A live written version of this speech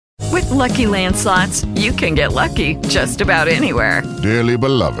Lucky Land Slots, you can get lucky just about anywhere. Dearly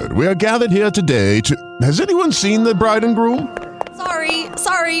beloved, we are gathered here today to... Has anyone seen the bride and groom?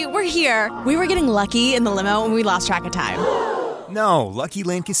 Sorry, we're here. We were getting lucky in the limo and we lost track of time. No, Lucky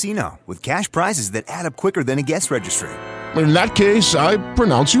Land Casino, with cash prizes that add up quicker than a guest registry. In that case, I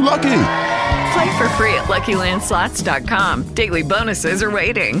pronounce you lucky. Play for free at LuckyLandSlots.com. Daily bonuses are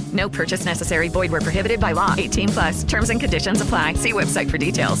waiting. No purchase necessary. Void where prohibited by law. 18+. Terms and conditions apply. See website for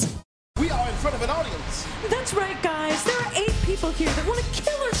details. We are in front of an audience. That's right, guys. There are 8 people here that want to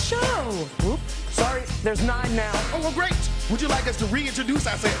kill our show. Oops. Sorry, there's 9 now. Oh, well, great. Would you like us to reintroduce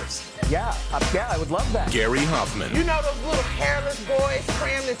ourselves? Yeah, I would love that. Gary Hoffman. You know those little hairless boys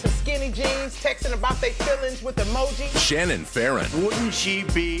crammed into skinny jeans, texting about their feelings with emojis? Shannon Farren. Wouldn't she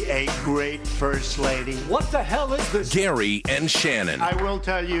be a great first lady? What the hell is this? Gary and Shannon. I will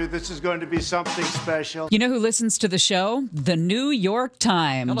tell you, this is going to be something special. You know who listens to the show? The New York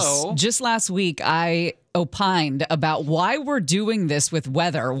Times. Hello. Just last week, I opined about why we're doing this with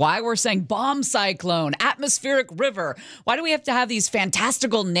weather, why we're saying bomb cyclone, atmospheric river. Why do we have to have these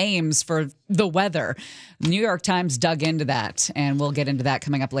fantastical names for the weather? The New York Times dug into that, and we'll get into that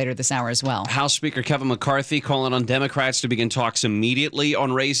coming up later this hour as well. House Speaker Kevin McCarthy calling on Democrats to begin talks immediately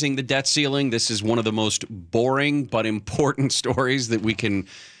on raising the debt ceiling. This is one of the most boring but important stories that we can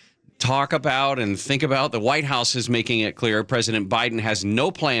talk about and think about. The White House is making it clear President Biden has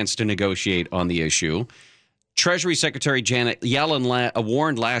no plans to negotiate on the issue. Treasury Secretary Janet Yellen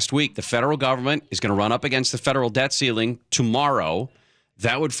warned last week the federal government is going to run up against the federal debt ceiling tomorrow.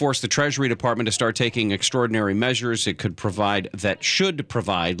 That would force the Treasury Department to start taking extraordinary measures. It should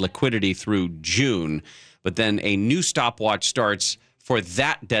provide liquidity through June. But then a new stopwatch starts for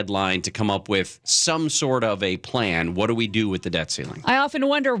that deadline to come up with some sort of a plan. What do we do with the debt ceiling? I often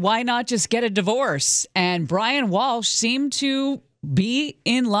wonder, why not just get a divorce? And Brian Walsh seemed to be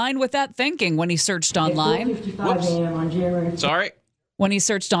in line with that thinking when he searched online. When he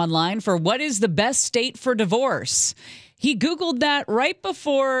searched online for what is the best state for divorce. He Googled that right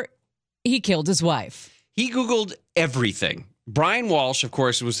before he killed his wife. He Googled everything. Brian Walsh, of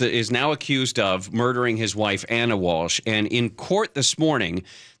course, is now accused of murdering his wife, Anna Walsh. And in court this morning,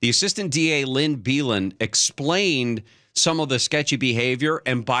 the assistant DA, Lynn Beelan, explained some of the sketchy behavior.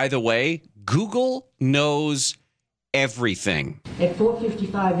 And by the way, Google knows everything. At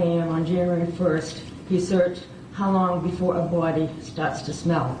 4:55 a.m. on January 1st, he searched how long before a body starts to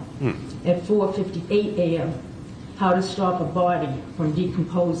smell. At 4:58 a.m., how to stop a body from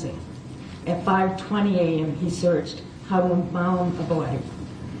decomposing. At 5:20 a.m., he searched how to embalm a body.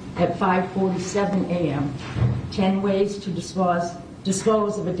 At 5:47 a.m., 10 ways to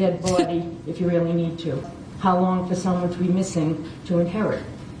dispose of a dead body if you really need to. How long for someone to be missing to inherit.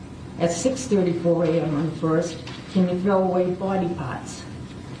 At 6:34 a.m. on the 1st, can you throw away body parts?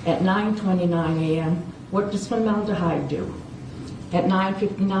 At 9:29 a.m., what does formaldehyde do? At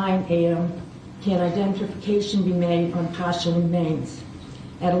 9:59 a.m., can identification be made on partial remains?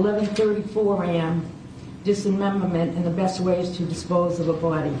 At 11:34 a.m., dismemberment and the best ways to dispose of a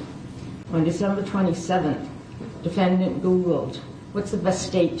body. On December 27th, defendant Googled, what's the best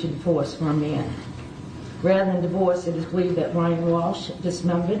state to divorce for a man? Rather than divorce, it is believed that Brian Walsh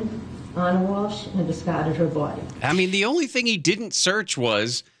dismembered Anna Walsh and discarded her body. I mean, the only thing he didn't search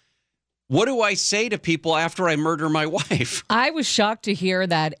was, what do I say to people after I murder my wife? I was shocked to hear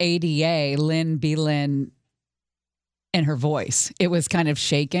that ADA, Lynn Beelan, in her voice. It was kind of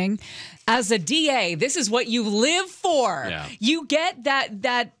shaking. As a DA, this is what you live for. Yeah. You get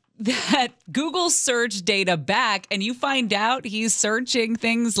that Google search data back, and you find out he's searching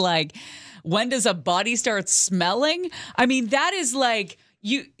things like, when does a body start smelling? I mean, that is like,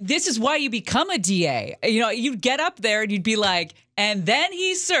 this is why you become a DA. You know, you'd get up there and you'd be like, and then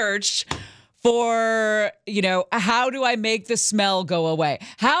he searched for, how do I make the smell go away?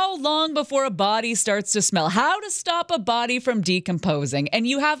 How long before a body starts to smell? How to stop a body from decomposing? And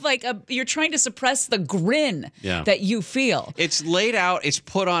you have you're trying to suppress the grin that you feel. It's laid out. It's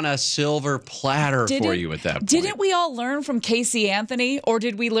put on a silver platter for you at that point. Didn't we all learn from Casey Anthony? Or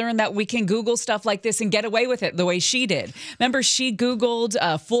did we learn that we can Google stuff like this and get away with it the way she did? Remember, she Googled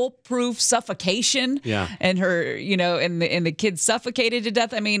foolproof suffocation. Yeah. And her, and the kid suffocated to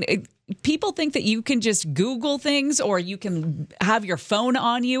death. I mean, people think that you can just Google things or you can have your phone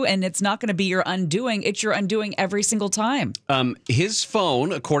on you and it's not going to be your undoing. It's your undoing every single time. His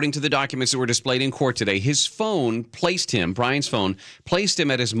phone, according to the documents that were displayed in court today, Brian's phone placed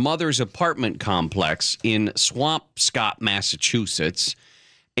him at his mother's apartment complex in Swampscott, Massachusetts.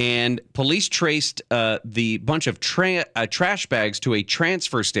 And police traced the bunch of trash bags to a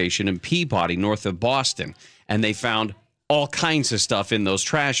transfer station in Peabody, north of Boston. And they found all kinds of stuff in those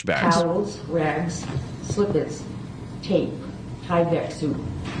trash bags. Towels, rags, slippers, tape, Tyvek suit,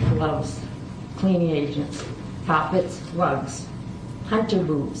 gloves, cleaning agents, carpets, rugs, hunter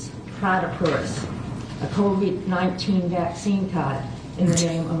boots, Prada purse, a COVID-19 vaccine card in the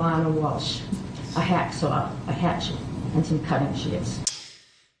name of Anna Walsh, a hacksaw, a hatchet, and some cutting shears.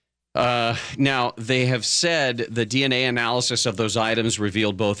 Now, they have said the DNA analysis of those items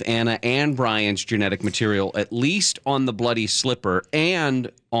revealed both Anna and Brian's genetic material, at least on the bloody slipper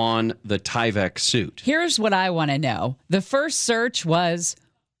and on the Tyvek suit. Here's what I want to know. The first search was,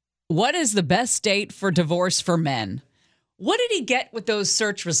 what is the best state for divorce for men? What did he get with those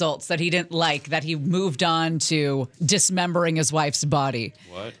search results that he didn't like, that he moved on to dismembering his wife's body?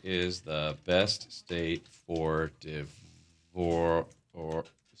 What is the best state for divorce?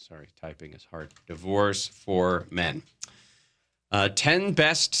 Sorry, typing is hard. Divorce for men. 10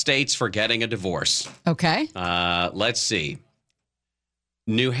 best states for getting a divorce. Okay. Let's see.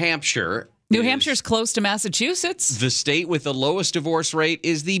 New Hampshire. New Hampshire's close to Massachusetts. The state with the lowest divorce rate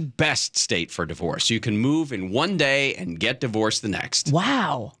is the best state for divorce. You can move in one day and get divorced the next.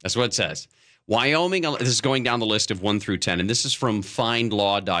 Wow. That's what it says. Wyoming, this is going down the list of 1 through 10, and this is from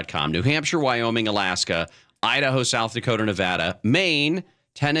findlaw.com. New Hampshire, Wyoming, Alaska, Idaho, South Dakota, Nevada, Maine,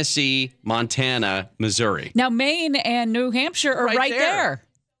 Tennessee, Montana, Missouri. Now, Maine and New Hampshire are right there.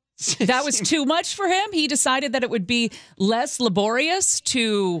 That was too much for him. He decided that it would be less laborious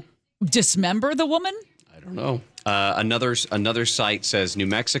to dismember the woman. I don't know. Another site says New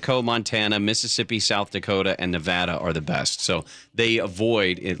Mexico, Montana, Mississippi, South Dakota, and Nevada are the best. So they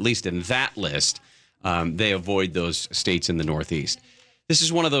avoid, at least in that list, they avoid those states in the Northeast. This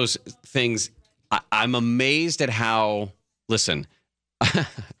is one of those things. I'm amazed at how, listen.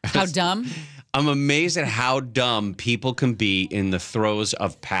 How dumb? I'm amazed at how dumb people can be in the throes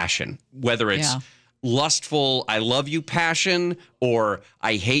of passion, whether it's lustful, I love you passion, or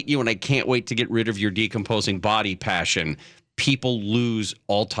I hate you and I can't wait to get rid of your decomposing body passion. People lose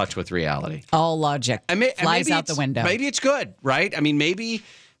all touch with reality. All logic flies out the window. Maybe it's good, right? I mean, maybe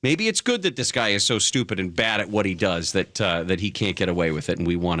it's good that this guy is so stupid and bad at what he does that he can't get away with it, and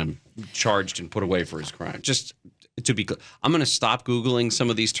we want him charged and put away for his crime. Just to be clear, I'm going to stop Googling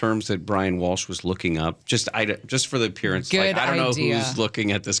some of these terms that Brian Walsh was looking up, just for the appearance. Good I don't idea. know who's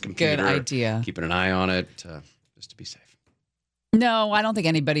looking at this computer. Good idea. Keeping an eye on it, just to be safe. No, I don't think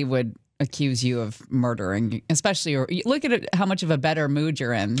anybody would accuse you of murdering, especially, or look at how much of a better mood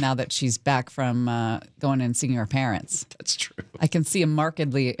you're in now that she's back from going and seeing her parents. That's true. I can see a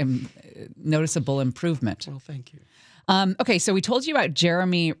markedly noticeable improvement. Well, thank you. Okay, so we told you about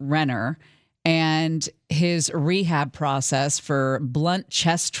Jeremy Renner and his rehab process for blunt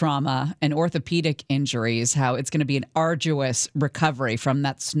chest trauma and orthopedic injuries, how it's going to be an arduous recovery from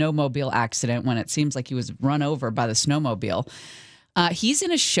that snowmobile accident when it seems like he was run over by the snowmobile. He's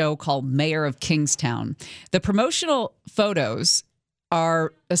in a show called Mayor of Kingstown. The promotional photos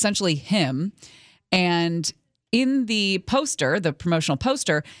are essentially him, and in the poster, the promotional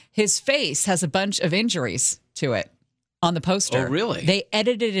poster, his face has a bunch of injuries to it on the poster. Oh, really? They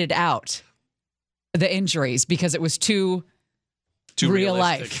edited it out, the injuries, because it was too real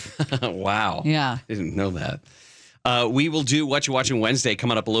life. Wow. Yeah. Didn't know that. We will do What You Watching Wednesday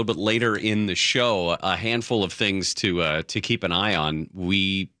coming up a little bit later in the show. A handful of things to keep an eye on.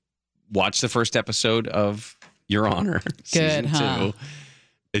 We watched the first episode of Your Honor. Good, huh? 2.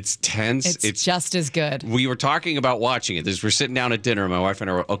 It's tense. It's just as good. We were talking about watching it. We're sitting down at dinner. My wife and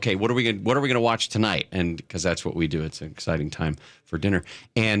I were, okay, what are we going to watch tonight? And because that's what we do. It's an exciting time for dinner.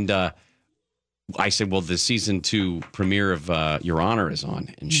 And I said, well, the season 2 premiere of Your Honor is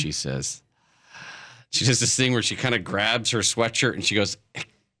on. And she does this thing where she kind of grabs her sweatshirt and she goes,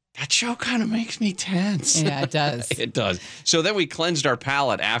 that show kind of makes me tense. Yeah, it does. It does. So then we cleansed our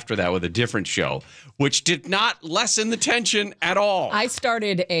palate after that with a different show, which did not lessen the tension at all. I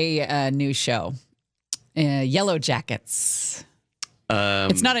started a new show, Yellow Jackets.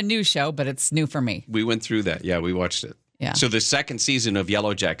 It's not a new show, but it's new for me. We went through that. Yeah, we watched it. Yeah. So the second season of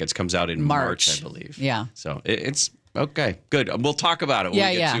Yellow Jackets comes out in March I believe. Yeah. So it's okay. Good. We'll talk about it when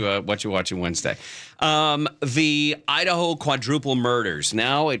we get to What You're Watching Wednesday. The Idaho quadruple murders.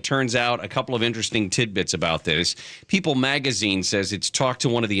 Now it turns out a couple of interesting tidbits about this. People magazine says it's talked to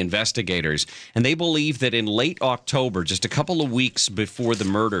one of the investigators, and they believe that in late October, just a couple of weeks before the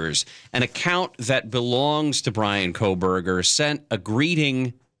murders, an account that belongs to Brian Kohberger sent a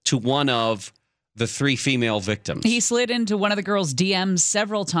greeting to one of the 3 female victims. He slid into one of the girls' DMs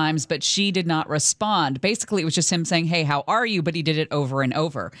several times, but she did not respond. Basically, it was just him saying, hey, how are you? But he did it over and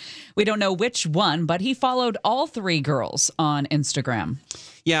over. We don't know which one, but he followed all 3 girls on Instagram.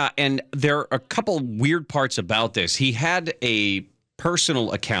 Yeah, and there are a couple weird parts about this. He had a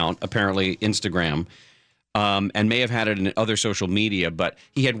personal account, apparently Instagram, and may have had it in other social media, but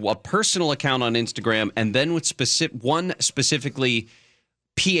he had a personal account on Instagram and then with one specifically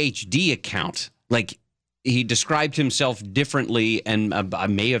PhD account. Like, he described himself differently, and I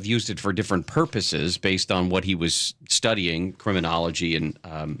may have used it for different purposes based on what he was studying, criminology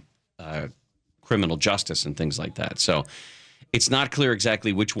and criminal justice and things like that. So it's not clear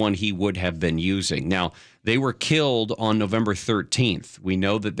exactly which one he would have been using. Now, they were killed on November 13th. We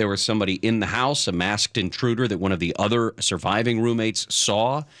know that there was somebody in the house, a masked intruder that one of the other surviving roommates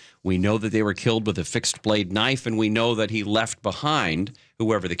saw. We know that they were killed with a fixed blade knife, and we know that he left behind,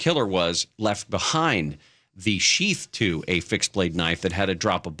 whoever the killer was, left behind the sheath to a fixed blade knife that had a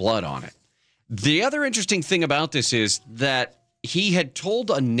drop of blood on it. The other interesting thing about this is that he had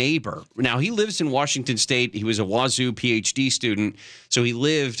told a neighbor. Now, he lives in Washington State. He was a Wazoo PhD student, so he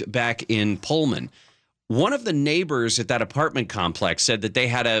lived back in Pullman. One of the neighbors at that apartment complex said that they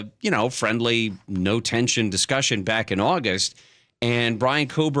had a, friendly, no-tension discussion back in August, and Bryan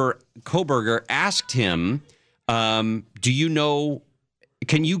Kohberger asked him,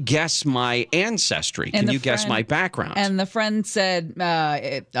 can you guess my ancestry? Can you guess my background? And the friend said,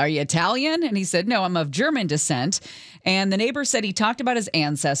 are you Italian? And he said, no, I'm of German descent. And the neighbor said he talked about his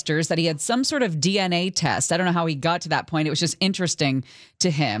ancestors, that he had some sort of DNA test. I don't know how he got to that point. It was just interesting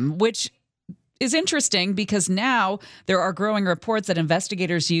to him, which is interesting because now there are growing reports that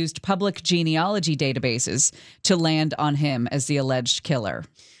investigators used public genealogy databases to land on him as the alleged killer.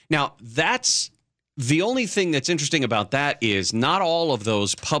 Now, that's the only thing that's interesting about that is not all of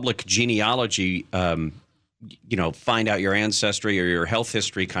those public genealogy, find out your ancestry or your health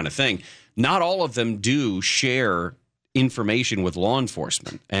history kind of thing. Not all of them do share information with law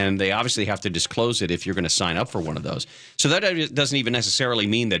enforcement, and they obviously have to disclose it if you're going to sign up for one of those. So that doesn't even necessarily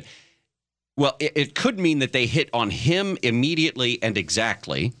mean that, well, it could mean that they hit on him immediately and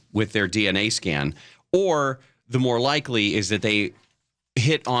exactly with their DNA scan, or the more likely is that they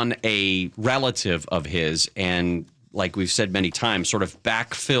hit on a relative of his and, like we've said many times, sort of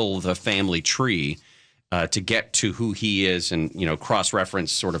backfill the family tree to get to who he is and,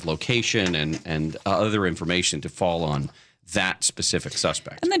 cross-reference sort of location and other information to fall on that specific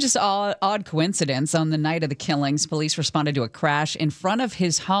suspect. And then just odd coincidence. On the night of the killings, police responded to a crash in front of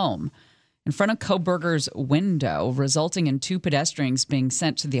his home, in front of Kohberger's window, resulting in 2 pedestrians being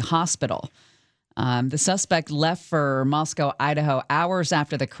sent to the hospital. The suspect left for Moscow, Idaho, hours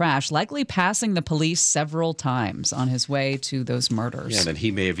after the crash, likely passing the police several times on his way to those murders. Yeah, that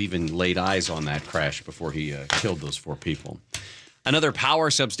he may have even laid eyes on that crash before he killed those 4 people. Another power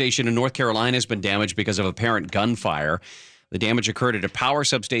substation in North Carolina has been damaged because of apparent gunfire. The damage occurred at a power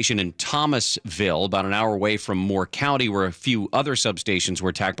substation in Thomasville, about an hour away from Moore County, where a few other substations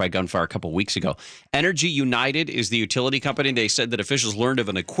were attacked by gunfire a couple weeks ago. Energy United is the utility company. They said that officials learned of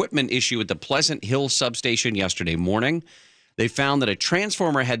an equipment issue at the Pleasant Hill substation yesterday morning. They found that a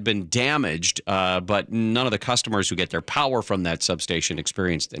transformer had been damaged, but none of the customers who get their power from that substation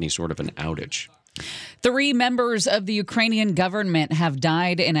experienced any sort of an outage. 3 members of the Ukrainian government have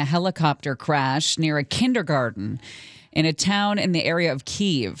died in a helicopter crash near a kindergarten in a town in the area of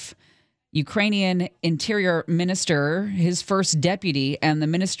Kyiv. Ukrainian Interior Minister, his first deputy, and the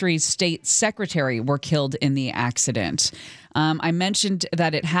ministry's state secretary were killed in the accident. I mentioned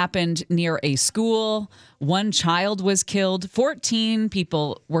that it happened near a school. 1 child was killed. 14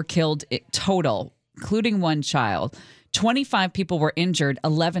 people were killed total, including 1 child. 25 people were injured,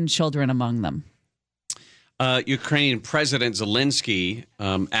 11 children among them. Ukrainian President Zelensky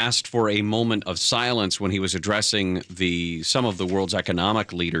asked for a moment of silence when he was addressing some of the world's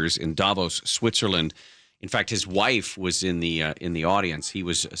economic leaders in Davos, Switzerland. In fact, his wife was in the audience. He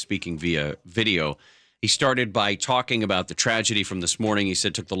was speaking via video. He started by talking about the tragedy from this morning. He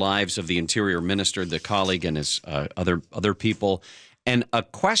said took the lives of the interior minister, the colleague, and his other people. And a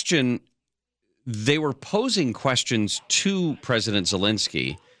question, they were posing questions to President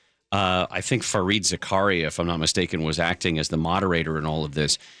Zelensky. I think Fareed Zakaria, if I'm not mistaken, was acting as the moderator in all of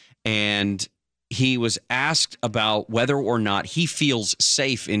this. And he was asked about whether or not he feels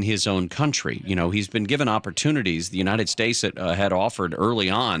safe in his own country. He's been given opportunities. The United States had offered early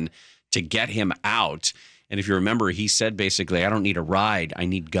on to get him out. And if you remember, he said basically, I don't need a ride. I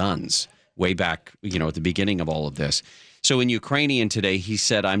need guns, way back, at the beginning of all of this. So in Ukrainian today, he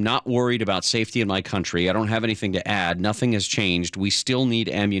said, I'm not worried about safety in my country. I don't have anything to add. Nothing has changed. We still need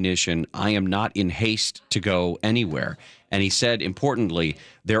ammunition. I am not in haste to go anywhere. And he said, importantly,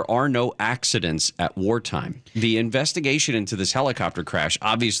 there are no accidents at wartime. The investigation into this helicopter crash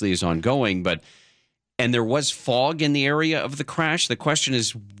obviously is ongoing, but And there was fog in the area of the crash. The question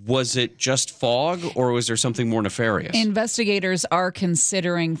is, was it just fog or was there something more nefarious? Investigators are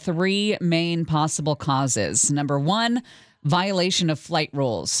considering 3 main possible causes. Number 1, violation of flight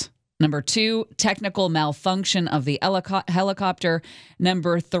rules. Number 2, technical malfunction of the helicopter.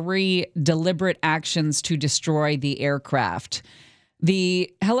 Number 3, deliberate actions to destroy the aircraft.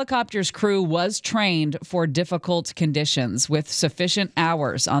 The helicopter's crew was trained for difficult conditions with sufficient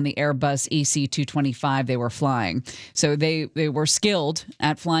hours on the Airbus EC-225 they were flying. So they were skilled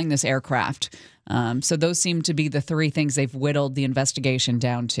at flying this aircraft. So those seem to be the 3 things they've whittled the investigation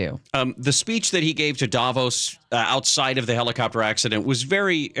down to. The speech that he gave to Davos outside of the helicopter accident was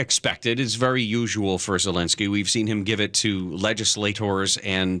very expected. It's very usual for Zelensky. We've seen him give it to legislators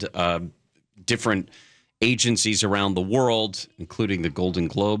and different agencies around the world, including the Golden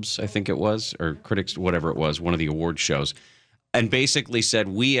Globes, I think it was, or critics, whatever it was, one of the award shows, and basically said,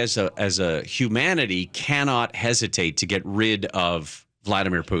 we as a humanity cannot hesitate to get rid of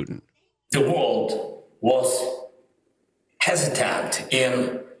Vladimir Putin. The world was hesitant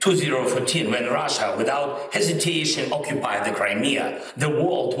in 2014 when Russia, without hesitation, occupied the Crimea. The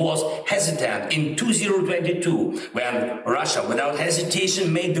world was hesitant in 2022 when Russia, without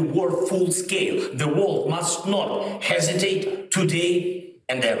hesitation, made the war full scale. The world must not hesitate today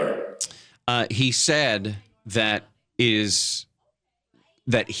and ever. He said that the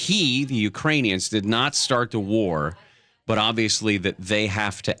Ukrainians, did not start the war, but obviously that they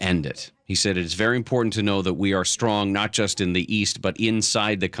have to end it. He said it is very important to know that we are strong, not just in the East, but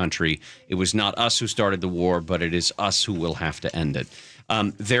inside the country. It was not us who started the war, but it is us who will have to end it.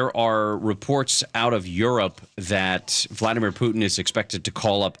 There are reports out of Europe that Vladimir Putin is expected to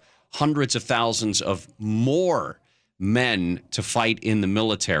call up hundreds of thousands of more men to fight in the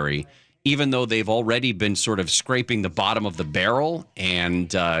military, even though they've already been sort of scraping the bottom of the barrel and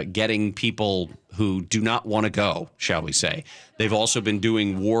getting people who do not want to go, shall we say. They've also been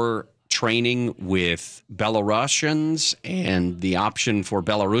doing war training with Belarusians, and the option for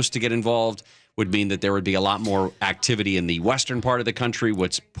Belarus to get involved would mean that there would be a lot more activity in the western part of the country,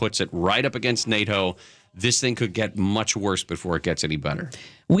 which puts it right up against NATO. This thing could get much worse before it gets any better.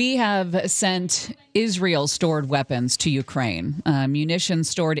 We have sent Israel-stored weapons to Ukraine. Munitions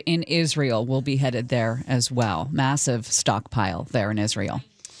stored in Israel will be headed there as well. Massive stockpile there in Israel.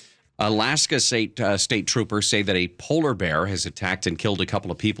 Alaska state troopers say that a polar bear has attacked and killed a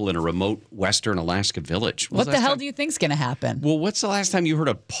couple of people in a remote western Alaska village. What the hell do you think's going to happen? Well, what's the last time you heard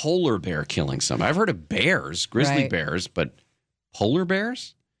of polar bear killing someone? I've heard of bears, grizzly bears, but polar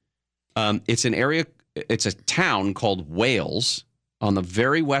bears? It's an area, it's a town called Wales on the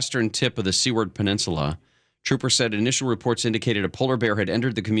very western tip of the Seward Peninsula. Troopers said initial reports indicated a polar bear had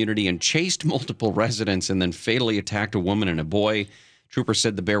entered the community and chased multiple residents and then fatally attacked a woman and a boy. Troopers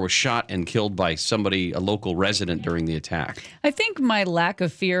said the bear was shot and killed by somebody, a local resident, during the attack. I think my lack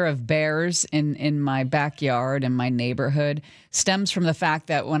of fear of bears in my backyard and my neighborhood stems from the fact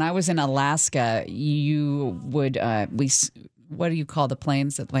that when I was in Alaska, you would, what do you call the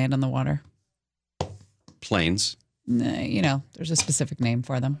planes that land on the water? Planes. You know, there's a specific name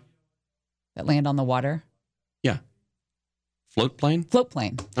for them that land on the water. Yeah. Float plane? Float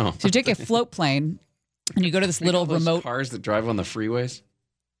plane. Oh. So you take a float plane and you go to this little remote... cars that drive on the freeways?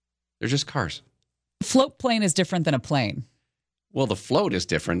 They're just cars. Float plane is different than a plane. Well, the float is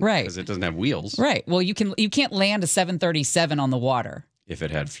different. Right. Because it doesn't have wheels. Right. Well, you can't land a 737 on the water. If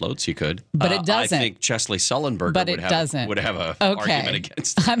it had floats, you could. But it doesn't. I think Chesley Sullenberger would have an argument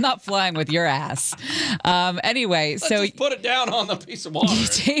against it. I'm not flying with your ass. Anyway, Let's just put it down on the piece of water. You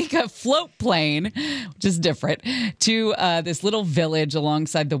take a float plane, which is different, to this little village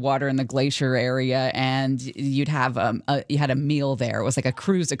alongside the water in the glacier area, and you'd have you had a meal there. It was like a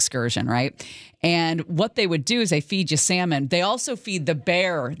cruise excursion, right? And what they would do is they feed you salmon. They also feed the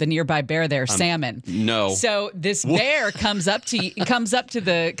bear, the nearby bear there, salmon. No. So this bear comes up to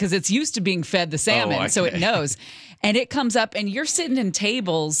because it's used to being fed the salmon, so it knows. And it comes up, and you're sitting in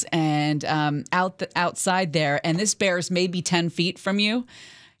tables and outside there, and this bear is maybe 10 feet from you,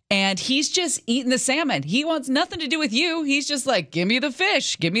 and he's just eating the salmon. He wants nothing to do with you. He's just like, give me the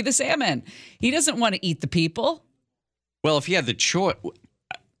fish, give me the salmon. He doesn't want to eat the people. Well, if he had the choice...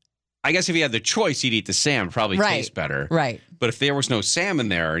 I guess if he had the choice, he'd eat the salmon. Probably tastes better. Right. But if there was no salmon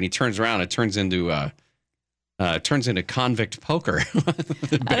there and he turns around, it turns into convict poker.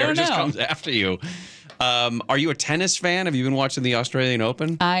 The bear just comes after you. Are you a tennis fan? Have you been watching the Australian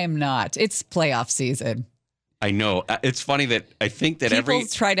Open? I am not. It's playoff season. I know. It's funny that I think that people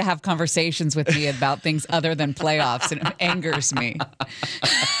try to have conversations with me about things other than playoffs, and it angers me.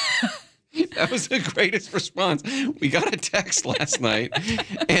 That was the greatest response. We got a text last night,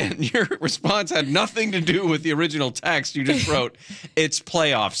 and your response had nothing to do with the original text. You just wrote, "It's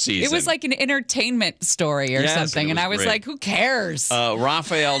playoff season." It was like an entertainment story or something, and I was great. like, who cares?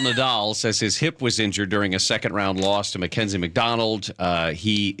 Rafael Nadal says his hip was injured during a second-round loss to Mackenzie McDonald.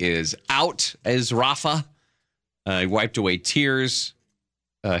 He is out as Rafa. He wiped away tears.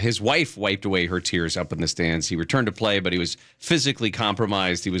 His wife wiped away her tears up in the stands. He returned to play, but he was physically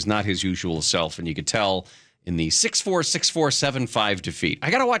compromised. He was not his usual self, and you could tell in the 6-4, 6-4, 7-5 defeat.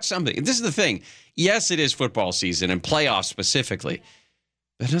 I got to watch something. This is the thing. Yes, it is football season and playoffs specifically.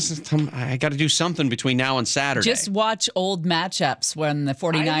 I got to do something between now and Saturday. Just watch old matchups when the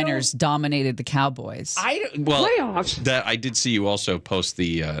 49ers dominated the Cowboys. Playoffs. That I did see you also post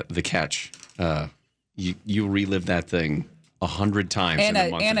the catch. You relive that thing 100 times in the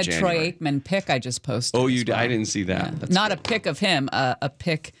month and of a January. Troy Aikman pick I just posted. Oh, you? Well. I didn't see that. Yeah. Not good. A pick of him, a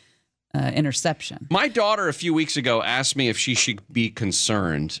pick interception. My daughter a few weeks ago asked me if she should be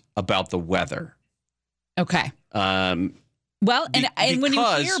concerned about the weather. Okay. Well, and when you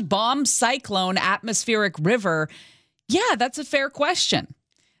hear bomb, cyclone, atmospheric river, yeah, that's a fair question.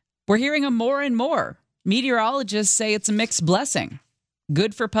 We're hearing them more and more. Meteorologists say it's a mixed blessing.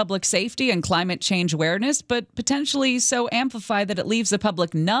 Good for public safety and climate change awareness, but potentially so amplified that it leaves the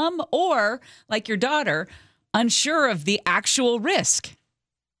public numb or, like your daughter, unsure of the actual risk.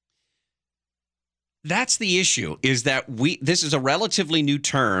 That's the issue, is that this is a relatively new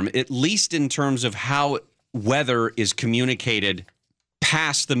term, at least in terms of how weather is communicated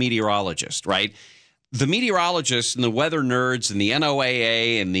past the meteorologist, right? The meteorologists and the weather nerds and the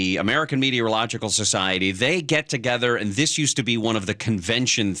NOAA and the American Meteorological Society, they get together, and this used to be one of the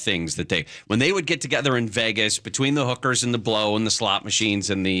convention things that when they would get together in Vegas between the hookers and the blow and the slot machines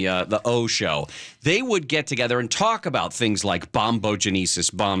and the O show, they would get together and talk about things like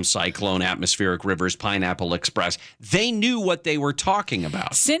bombogenesis, bomb cyclone, atmospheric rivers, Pineapple Express. They knew what they were talking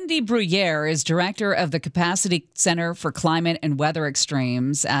about. Cindy Bruyere is director of the Capacity Center for Climate and Weather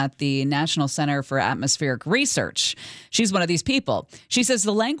Extremes at the National Center for Atmospheric Research. She's one of these people. She says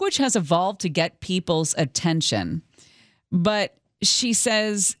the language has evolved to get people's attention, but she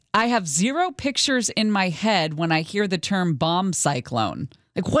says, I have zero pictures in my head when I hear the term bomb cyclone.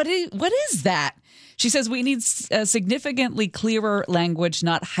 Like, what is that? She says we need a significantly clearer language,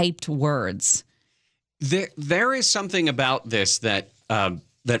 not hyped words. There is something about this that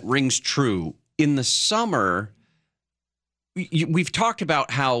rings true. In the summer, we've talked about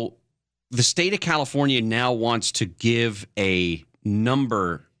how the state of California now wants to give a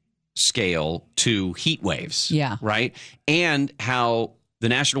number scale to heat waves. Yeah. Right? And how the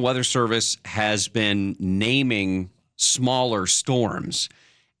National Weather Service has been naming smaller storms.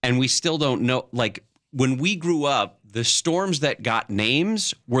 And we still don't know, like, when we grew up, the storms that got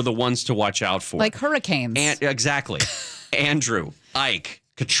names were the ones to watch out for. Like hurricanes. Exactly. Andrew, Ike,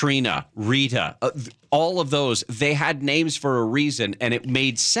 Katrina, Rita, all of those, they had names for a reason, and it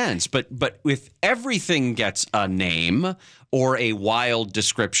made sense. But if everything gets a name or a wild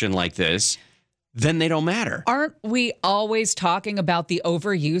description like this, then they don't matter. Aren't we always talking about the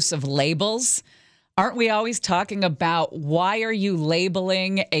overuse of labels? Aren't we always talking about why are you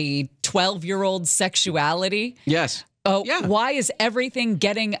labeling a 12-year-old sexuality? Yes. Oh, yeah. Why is everything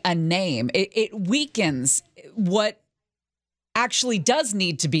getting a name? It weakens what actually does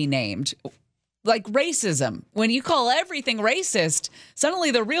need to be named. Like racism. When you call everything racist,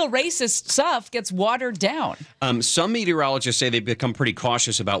 suddenly the real racist stuff gets watered down. Some meteorologists say they've become pretty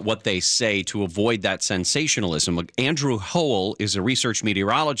cautious about what they say to avoid that sensationalism. Andrew Howell is a research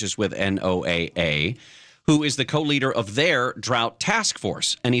meteorologist with NOAA, who is the co-leader of their drought task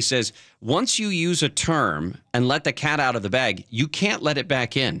force. And he says, once you use a term and let the cat out of the bag, you can't let it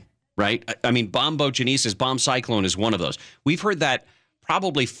back in, right? I mean, bombogenesis, bomb cyclone is one of those. We've heard that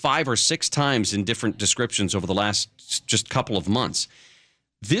probably 5 or 6 times in different descriptions over the last just couple of months.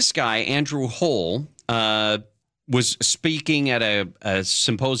 This guy, Andrew Howell, was speaking at a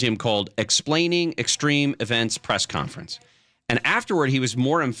symposium called Explaining Extreme Events Press Conference. And afterward, he was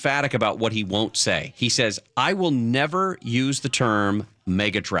more emphatic about what he won't say. He says, I will never use the term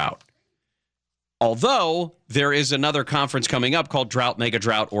mega drought. Although there is another conference coming up called Drought, Mega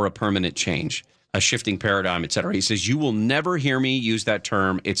Drought, or a Permanent Change, a shifting paradigm, et cetera. He says, you will never hear me use that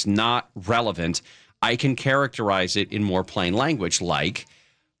term. It's not relevant. I can characterize it in more plain language, like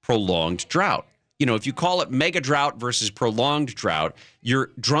prolonged drought. You know, if you call it mega drought versus prolonged drought,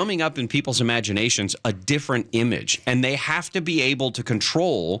 you're drumming up in people's imaginations a different image. And they have to be able to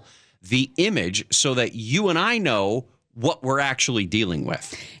control the image so that you and I know what we're actually dealing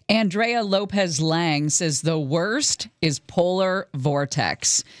with. Andrea Lopez Lang says the worst is polar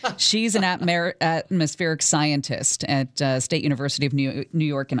vortex. She's an atmospheric scientist at State University of New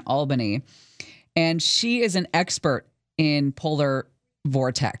York in Albany, and she is an expert in polar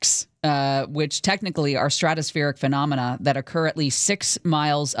vortex, which technically are stratospheric phenomena that occur at least 6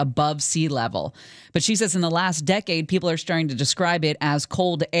 miles above sea level. But she says in the last decade, people are starting to describe it as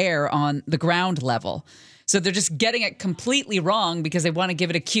cold air on the ground level. So they're just getting it completely wrong because they want to give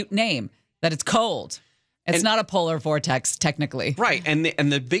it a cute name, that it's cold. It's not a polar vortex, technically. Right. And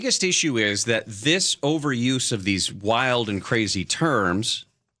the biggest issue is that this overuse of these wild and crazy terms,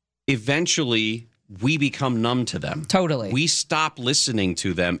 eventually we become numb to them. Totally. We stop listening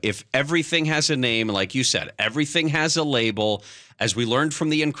to them. If everything has a name, like you said, everything has a label, as we learned from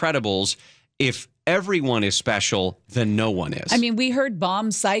The Incredibles, if everyone is special, then no one is. I mean, we heard bomb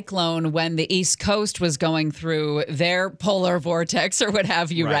cyclone when the East Coast was going through their polar vortex or what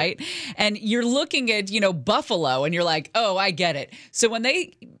have you, right? And you're looking at, Buffalo, and you're like, oh, I get it. So when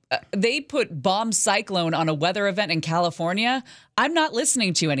they put bomb cyclone on a weather event in California, I'm not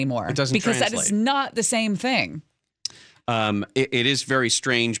listening to anymore. It doesn't because translate. That is not the same thing. It is very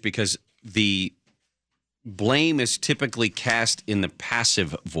strange because the blame is typically cast in the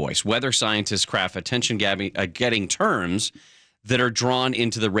passive voice. Weather scientists craft attention-getting terms that are drawn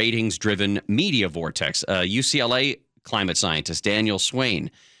into the ratings-driven media vortex. UCLA climate scientist Daniel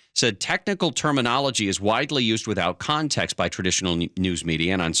Swain said technical terminology is widely used without context by traditional news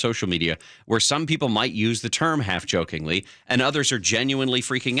media and on social media, where some people might use the term half-jokingly and others are genuinely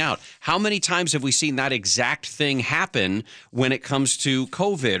freaking out. How many times have we seen that exact thing happen when it comes to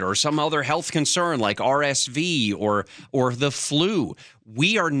COVID or some other health concern like RSV or the flu?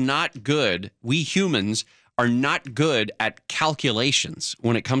 We are not good. We humans are not good at calculations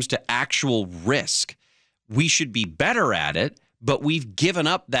when it comes to actual risk. We should be better at it. But we've given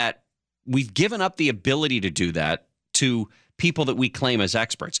up the ability to do that to people that we claim as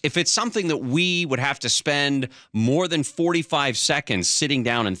experts. If it's something that we would have to spend more than 45 seconds sitting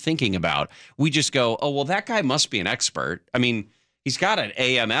down and thinking about, we just go, oh, well, that guy must be an expert. I mean, he's got an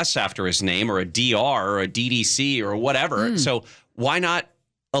AMS after his name or a DR or a DDC or whatever. So why not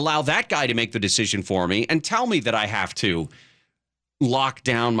allow that guy to make the decision for me and tell me that I have to lock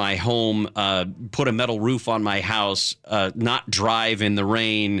down my home, put a metal roof on my house, not drive in the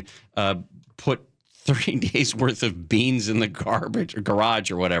rain, put 3 days worth of beans in the garbage or garage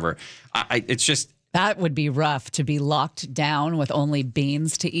or whatever. It's just... That would be rough to be locked down with only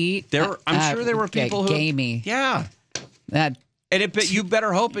beans to eat. I'm sure there were people who... Gamey. Yeah. But you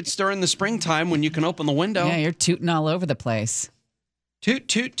better hope it's during the springtime when you can open the window. Yeah, you're tooting all over the place. Toot,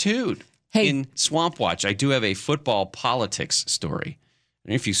 toot, toot. Hey. In Swamp Watch, I do have a football politics story. I don't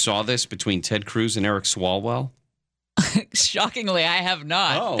know if you saw this between Ted Cruz and Eric Swalwell. Shockingly, I have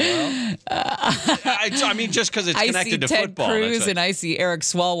not. Oh, well. I mean, just because it's connected to football. I see Ted Cruz and I see Eric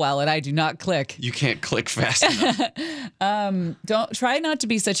Swalwell, and I do not click. You can't click fast enough. Don't try not to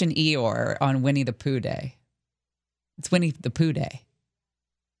be such an Eeyore on Winnie the Pooh Day. It's Winnie the Pooh Day.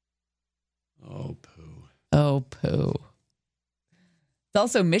 Oh, Pooh. Oh, Pooh. It's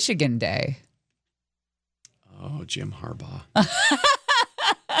also Michigan Day. Oh, Jim Harbaugh.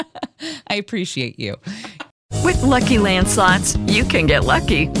 I appreciate you. With Lucky Land Slots, you can get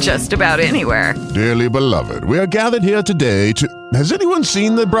lucky just about anywhere. Dearly beloved, we are gathered here today to... Has anyone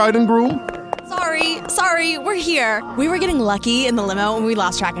seen the bride and groom? Sorry, we're here. We were getting lucky in the limo and we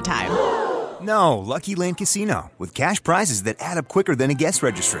lost track of time. No, Lucky Land Casino, with cash prizes that add up quicker than a guest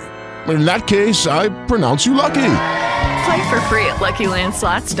registry. In that case, I pronounce you lucky. Play for free at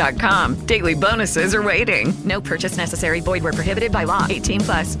LuckyLandSlots.com. Daily bonuses are waiting. No purchase necessary. Void where prohibited by law.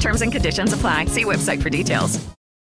 18+. Terms and conditions apply. See website for details.